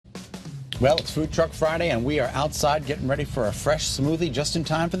Well, it's Food Truck Friday, and we are outside getting ready for a fresh smoothie just in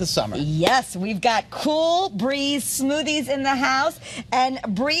time for the summer. Yes, we've got Cool Breeze Smoothies in the house. And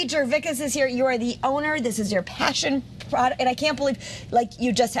Bree Jervickas is here. You are the owner. This is your passion product. And I can't believe, like,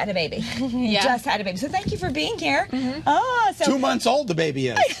 you just had a baby. You just had a baby. So thank you for being here. So 2 months old the baby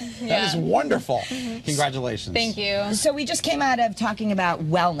is. That is wonderful. Congratulations. Thank you. So we just came out of talking about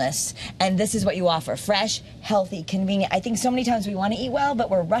wellness, and this is what you offer. Fresh, healthy, convenient. I think so many times we want to eat well, but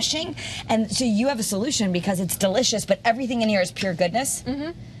we're rushing. And so you have a solution because it's delicious, but everything in here is pure goodness.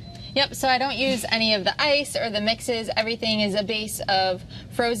 Yep, so I don't use any of the ice or the mixes. Everything is a base of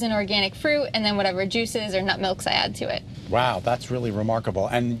frozen organic fruit and then whatever juices or nut milks I add to it. Wow, that's really remarkable.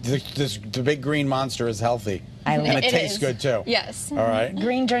 And the big green monster is healthy. And it tastes good, too. Yes. All right.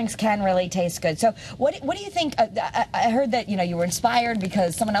 Green drinks can really taste good. So what do you think? I heard that you were inspired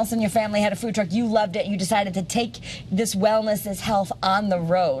because someone else in your family had a food truck. You loved it. You decided to take this wellness, this health on the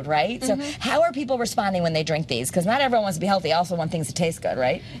road, right? So how are people responding when they drink these? Because not everyone wants to be healthy. Also want things to taste good,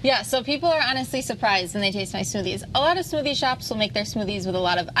 right? Yeah, so people are honestly surprised when they taste my smoothies. A lot of smoothie shops will make their smoothies with a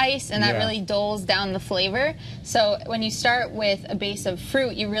lot of ice, and that really dulls down the flavor. So when you start with a base of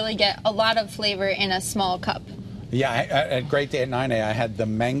fruit, you really get a lot of flavor in a small cup. Yeah, at Great Day at 9A, I had the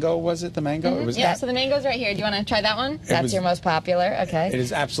mango. Was it the mango? It was So the mango's right here. Do you want to try that one? That's your most popular. Okay. It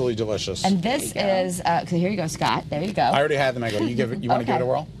is absolutely delicious. And this is so here you go, Scott. There you go. I already had the mango. You give it. You want to give it a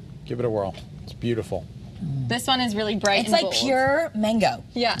whirl? Give it a whirl. It's beautiful. This one is really bright It's and like bold.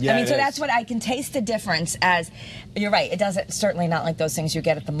 Yeah. Yeah, I mean, so that's what I can taste the difference as. You're right. It doesn't, certainly not like those things you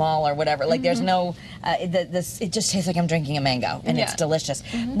get at the mall or whatever. Like there's no, it just tastes like I'm drinking a mango, and it's delicious.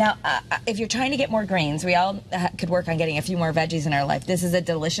 Now, if you're trying to get more greens, we all could work on getting a few more veggies in our life. This is a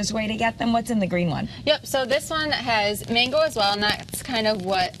delicious way to get them. What's in the green one? Yep, so this one has mango as well, and that's kind of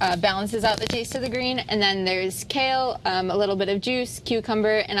what balances out the taste of the green. And then there's kale, a little bit of juice,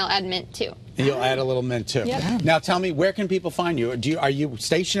 cucumber, and I'll add mint too. And you'll add a little mint too. Yep. Now tell me, where can people find you? Are you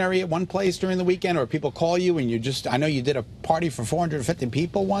stationary at one place during the weekend, or people call you and you just? I know you did a party for 450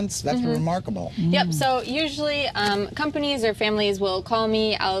 people once. That's remarkable. Yep. So usually companies or families will call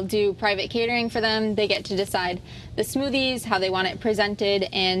me. I'll do private catering for them. They get to decide the smoothies, how they want it presented,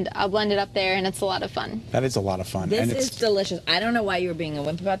 and I'll blend it up there, and it's a lot of fun. That is a lot of fun. This is delicious. I don't know why you were being a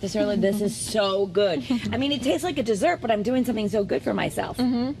wimp about this earlier. This is so good. I mean, it tastes like a dessert, but I'm doing something so good for myself.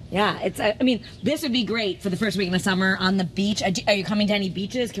 Yeah, it's. I mean, this would be great for the first week in the summer on the beach. Are you coming to any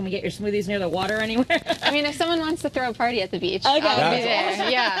beaches? Can we get your smoothies near the water anywhere? I mean, if someone wants to throw a party at the beach, Okay. I'll be there.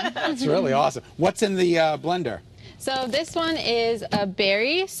 Awesome. Yeah. That's really awesome. What's in the blender? So this one is a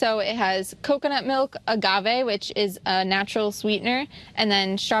berry, so it has coconut milk, agave, which is a natural sweetener, and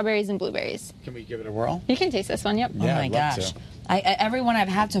then strawberries and blueberries. Can we give it a whirl? You can taste this one, yep. Oh Yeah, my I'd love gosh. to. Everyone I've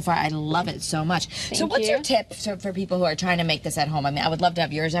had so far, I love it so much. So what's your tip for people who are trying to make this at home? I mean, I would love to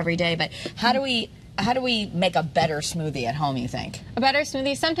have yours every day, but how do we make a better smoothie at home, you think? A better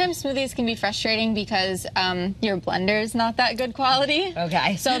smoothie? Sometimes smoothies can be frustrating because your blender is not that good quality.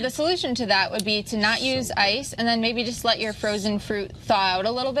 Okay. So the solution to that would be to not use ice, and then maybe just let your frozen fruit thaw out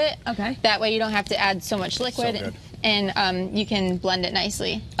a little bit. Okay. That way you don't have to add so much liquid. So good. And you can blend it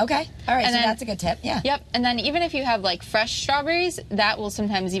nicely. Okay. All right, And so then- that's a good tip. Yeah. Yep, and then even if you have like fresh strawberries, that will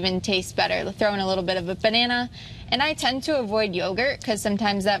sometimes even taste better. They'll throw in a little bit of a banana. And I tend to avoid yogurt because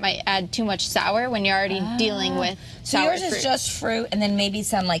sometimes that might add too much sour when you're already dealing with So sour yours fruit. is just fruit and then maybe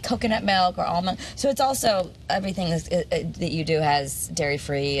some like coconut milk or almond. So it's also everything that you do has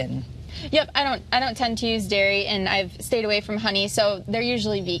dairy-free and... Yep, I don't tend to use dairy, and I've stayed away from honey, so they're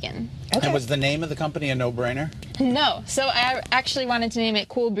usually vegan. Okay. And was the name of the company a no-brainer? No, so I actually wanted to name it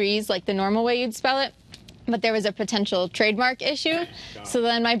Cool Breeze, like the normal way you'd spell it. But there was a potential trademark issue. So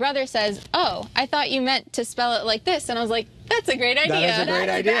then my brother says, "Oh, I thought you meant to spell it like this." And I was like, "That's a great idea." That is a great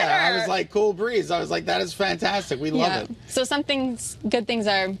That's idea. better. I was like, Cool Breeze. I was like, that is fantastic. We love it. So good things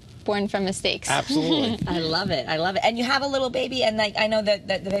are born from mistakes. Absolutely. I love it. I love it. And you have a little baby, and like I know that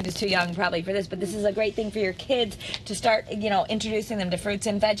the baby's too young probably for this, but this is a great thing for your kids to start, introducing them to fruits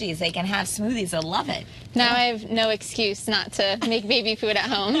and veggies. They can have smoothies. I love it. Now I have no excuse not to make baby food at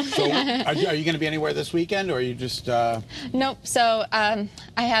home. So are you going to be anywhere this weekend, or are you just... Nope. So I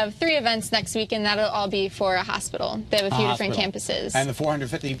have 3 events next week, and that'll all be for a hospital. They have a few different campuses. And the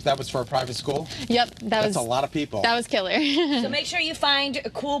 450, that was for a private school? Yep. That's a lot of people. That was killer. So make sure you find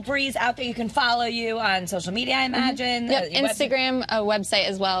Cool Breeze out there. You can follow you on social media, I imagine. Yep. Instagram, a website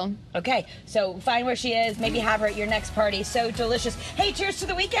as well. Okay. So find where she is. Maybe have her at your next party. So delicious. Hey, cheers to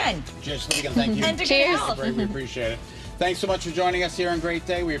the weekend. Cheers to the weekend. Thank you. And to good Cheers. health. We appreciate it. Thanks so much for joining us here on Great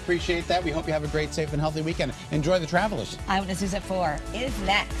Day. We appreciate that. We hope you have a great, safe, and healthy weekend. Enjoy the Travelers. Eyewitness News at 4 is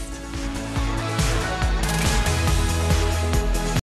next.